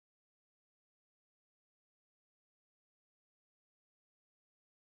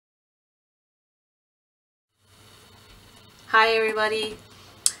Hi everybody.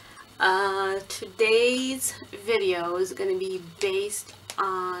 Today's video is going to be based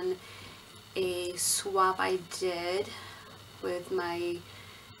on a swap I did with my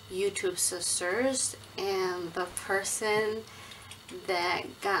YouTube sisters, and the person that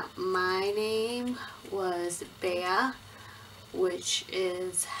got my name was Bea, which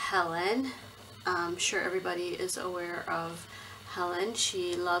is Helen. I'm sure everybody is aware of Helen.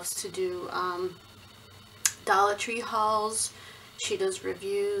 She loves to do Dollar Tree hauls. She does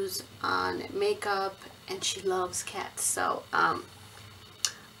reviews on makeup, and she loves cats. So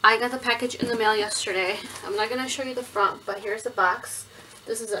I got the package in the mail yesterday. I'm not going to show you the front, but here's the box.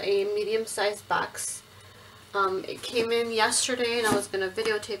 This is a medium-sized box. It came in yesterday, and I was going to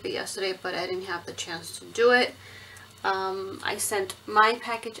videotape it yesterday, but I didn't have the chance to do it. I sent my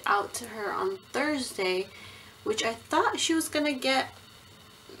package out to her on Thursday, which I thought she was going to get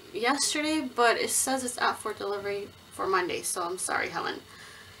yesterday, but it says it's out for delivery for Monday, so I'm sorry, Helen.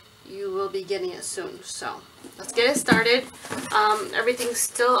 You will be getting it soon. So let's get it started. Everything's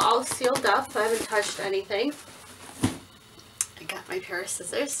still all sealed up. I haven't touched anything. I got my pair of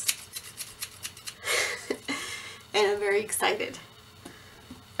scissors and I'm very excited.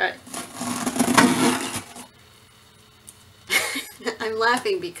 Alright. I'm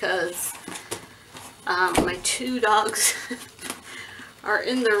laughing because my two dogs are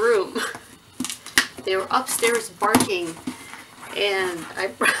in the room. They were upstairs barking, and I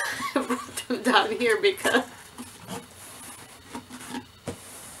brought them down here because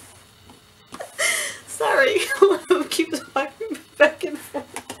sorry, one of them keeps walking back and forth.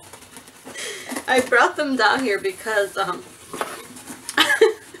 I brought them down here because I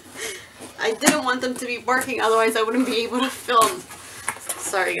didn't want them to be barking, otherwise I wouldn't be able to film.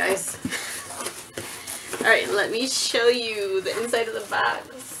 Sorry guys. Alright, let me show you the inside of the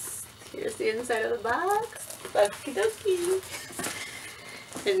box. Here's the inside of the box. Okie dokie.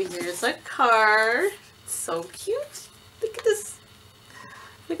 And here's a card. So cute. Look at this.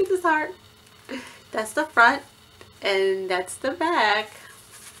 Look at this heart. That's the front. And that's the back.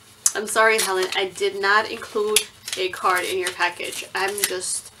 I'm sorry, Helen. I did not include a card in your package. I'm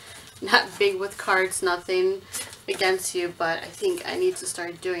just not big with cards. Nothing against you, but I think I need to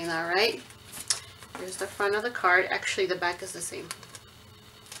start doing that, right? Here's the front of the card. Actually, the back is the same.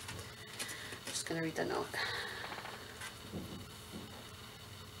 I'm just gonna read the note.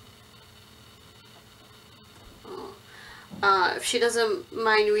 If she doesn't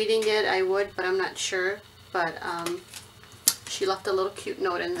mind reading it, I would, but I'm not sure. But she left a little cute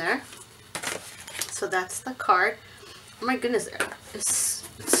note in there. So that's the card. Oh my goodness, it's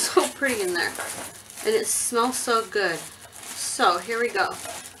so pretty in there. And it smells so good. So here we go.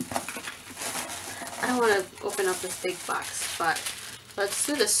 I don't want to open up this big box, but let's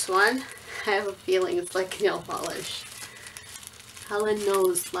do this one. I have a feeling it's like nail polish. Helen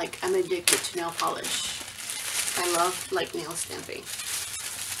knows, like, I'm addicted to nail polish. I love, like, nail stamping.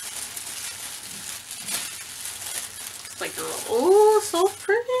 It's like, oh, so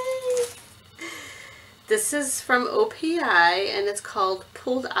pretty. This is from OPI, and it's called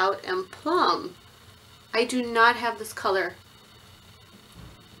Pulled Out and Plum. I do not have this color,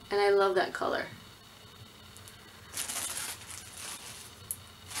 and I love that color.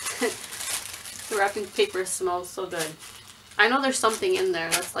 The wrapping paper smells so good. I know there's something in there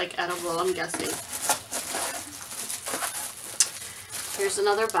that's like edible, I'm guessing. Here's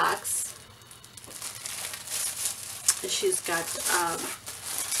another box. And she's got,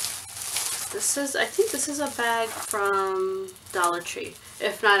 this is, I think this is a bag from Dollar Tree.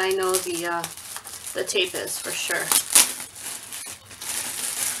 If not, I know the tape is for sure.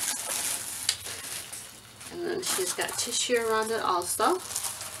 And then she's got tissue around it also.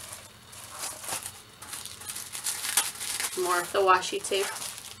 More of the washi tape.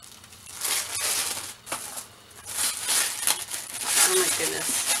 Oh my goodness.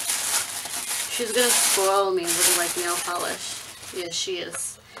 She's gonna spoil me with, like, nail polish. Yes, she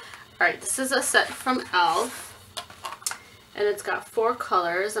is. Alright, this is a set from e.l.f. And it's got 4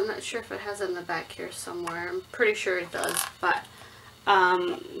 colors. I'm not sure if it has it in the back here somewhere. I'm pretty sure it does. But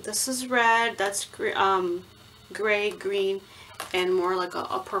this is red, that's gray, green, and more like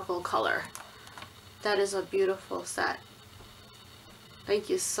a purple color. That is a beautiful set. Thank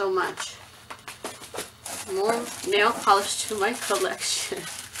you so much. More nail polish to my collection.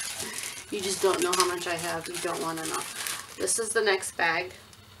 You just don't know how much I have. You don't want to know. This is the next bag.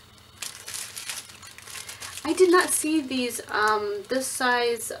 I did not see these, this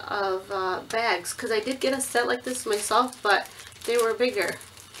size of bags, because I did get a set like this myself, but they were bigger.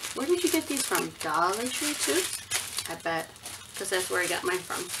 Where did you get these from? Dollar Tree too? I bet, because that's where I got mine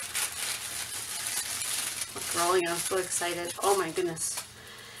from. Rolling, I'm so excited. Oh my goodness.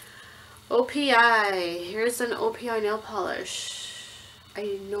 OPI. Here's an OPI nail polish.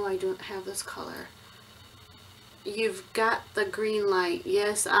 I know I don't have this color. You've got the green light.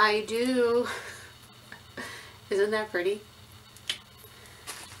 Yes, I do. Isn't that pretty?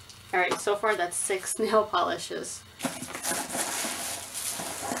 Alright, so far that's 6 nail polishes.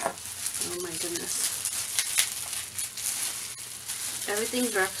 Oh my goodness.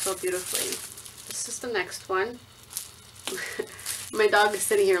 Everything's wrapped so beautifully. This is the next one. My dog is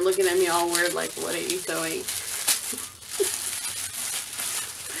sitting here looking at me all weird like, what are you doing?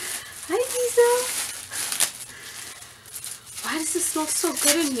 Hi, Giza. Why does it smell so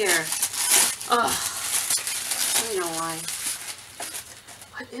good in here? Ugh. I don't know why.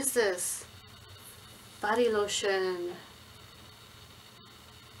 What is this? Body lotion.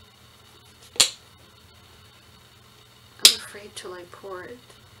 I'm afraid to like pour it.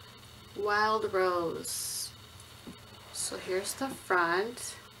 Wild Rose. So here's the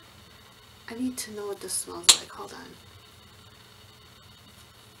front. I need to know what this smells like. Hold on.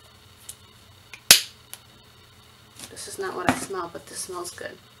 This is not what I smell, but this smells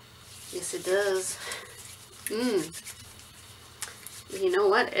good. Yes, it does. You know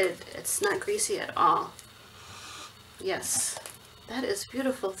what? It's not greasy at all. Yes. That is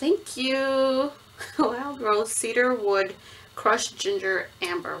beautiful. Thank you. Wild Rose, Cedar Wood, Crushed Ginger,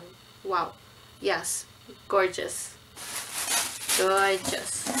 Amber. Wow. Yes. Gorgeous.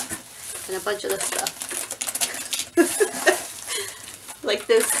 Gorgeous. And a bunch of this stuff. Like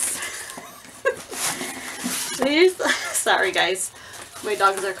this. Sorry guys. My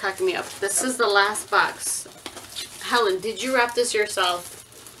dogs are cracking me up. This is the last box. Helen, did you wrap this yourself?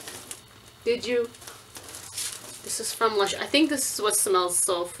 Did you? This is from Lush. I think this is what smells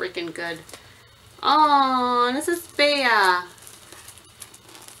so freaking good. Oh, this is Bella.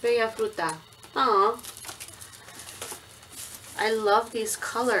 Bella Fruta. Oh. I love these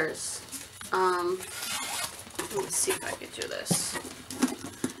colors. Let me see if I can do this.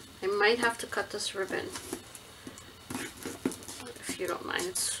 I might have to cut this ribbon. If you don't mind.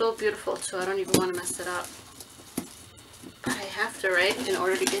 It's so beautiful too. I don't even want to mess it up. But I have to, right? In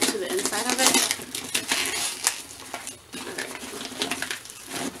order to get to the inside of it. Alright.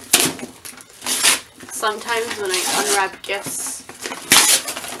 Sometimes when I unwrap gifts,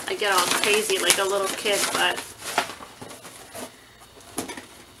 I get all crazy like a little kid, but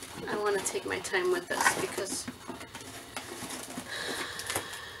I want to take my time with this because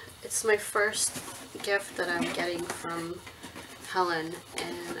it's my first gift that I'm getting from Helen,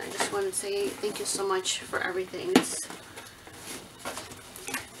 and I just want to say thank you so much for everything.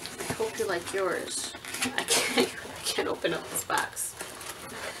 I hope you like yours. I can't open up this box.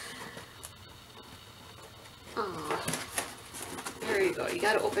 Oh, there you go. You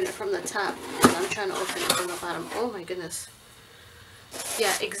got to open it from the top. I'm trying to open it from the bottom. Oh my goodness.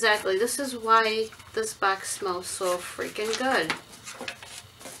 Yeah, exactly. This is why this box smells so freaking good.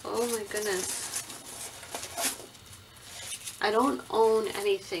 Oh my goodness. I don't own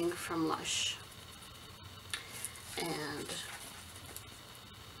anything from Lush. And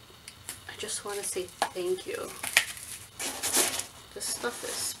I just want to say thank you. This stuff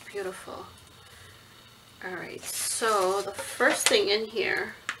is beautiful. Alright, so the first thing in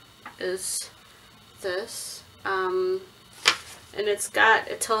here is this. And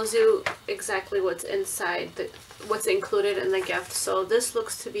it tells you exactly what's inside, what's included in the gift. So this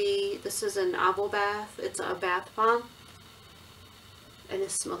looks to be, this is an Avo bath. It's a bath bomb. And it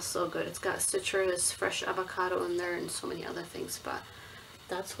smells so good. It's got citrus, fresh avocado in there, and so many other things, but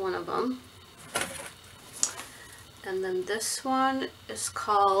that's one of them. And then this one is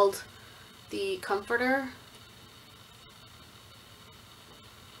called the Comforter.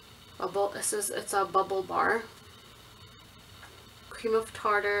 It's a bubble bar. Cream of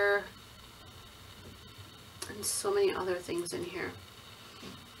tartar, and so many other things in here.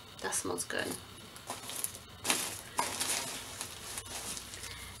 That smells good.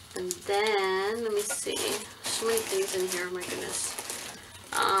 And then, let me see, so many things in here, oh my goodness.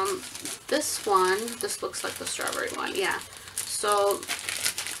 This one, this looks like the strawberry one, yeah. So,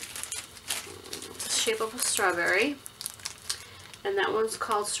 it's the shape of a strawberry. And that one's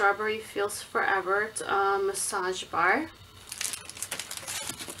called Strawberry Feels Forever. It's a massage bar.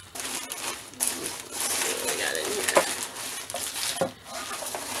 Let's see what we got in here.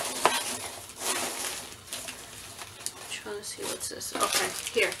 I'm trying to see what's this. Okay,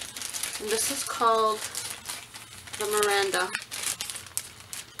 here. And this is called the Miranda.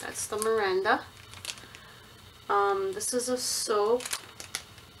 That's the Miranda. This is a soap.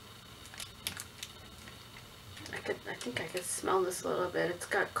 I think I could smell this a little bit. It's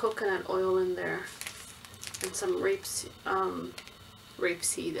got coconut oil in there. and some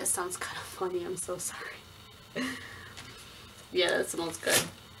rapeseed. That sounds kind of funny. I'm so sorry. Yeah, that smells good.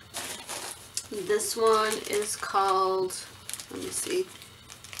 This one is called, let me see,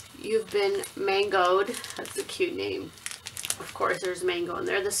 You've Been Mangoed. That's a cute name. Of course, there's mango in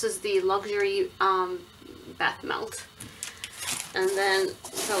there. This is the luxury bath melt. And then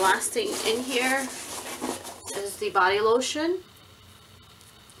the last thing in here is the body lotion.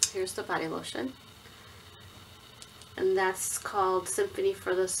 Here's the body lotion. And that's called Symphony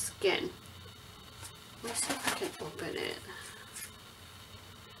for the Skin. Let me see if I can open it.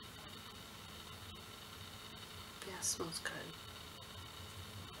 Yeah, it smells good.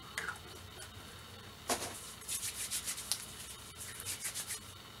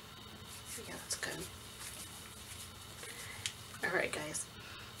 Yeah, that's good. Alright guys.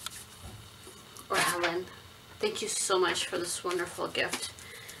 Or Helen, thank you so much for this wonderful gift.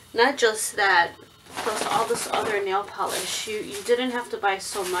 Not just that, plus all this other nail polish. You didn't have to buy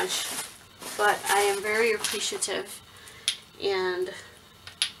so much, but I am very appreciative, and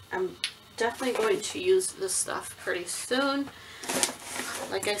I'm definitely going to use this stuff pretty soon.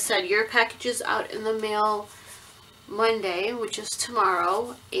 Like I said, your package is out in the mail Monday, which is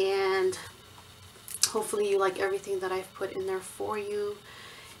tomorrow, and hopefully you like everything that I've put in there for you.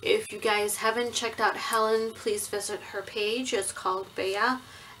 If you guys haven't checked out Helen, please visit her page. It's called Bea.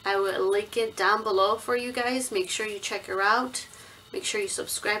 I will link it down below for you guys. Make sure you check her out. Make sure you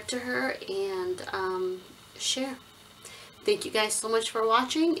subscribe to her and share. Thank you guys so much for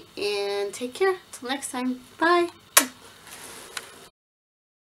watching, and take care. Till next time. Bye.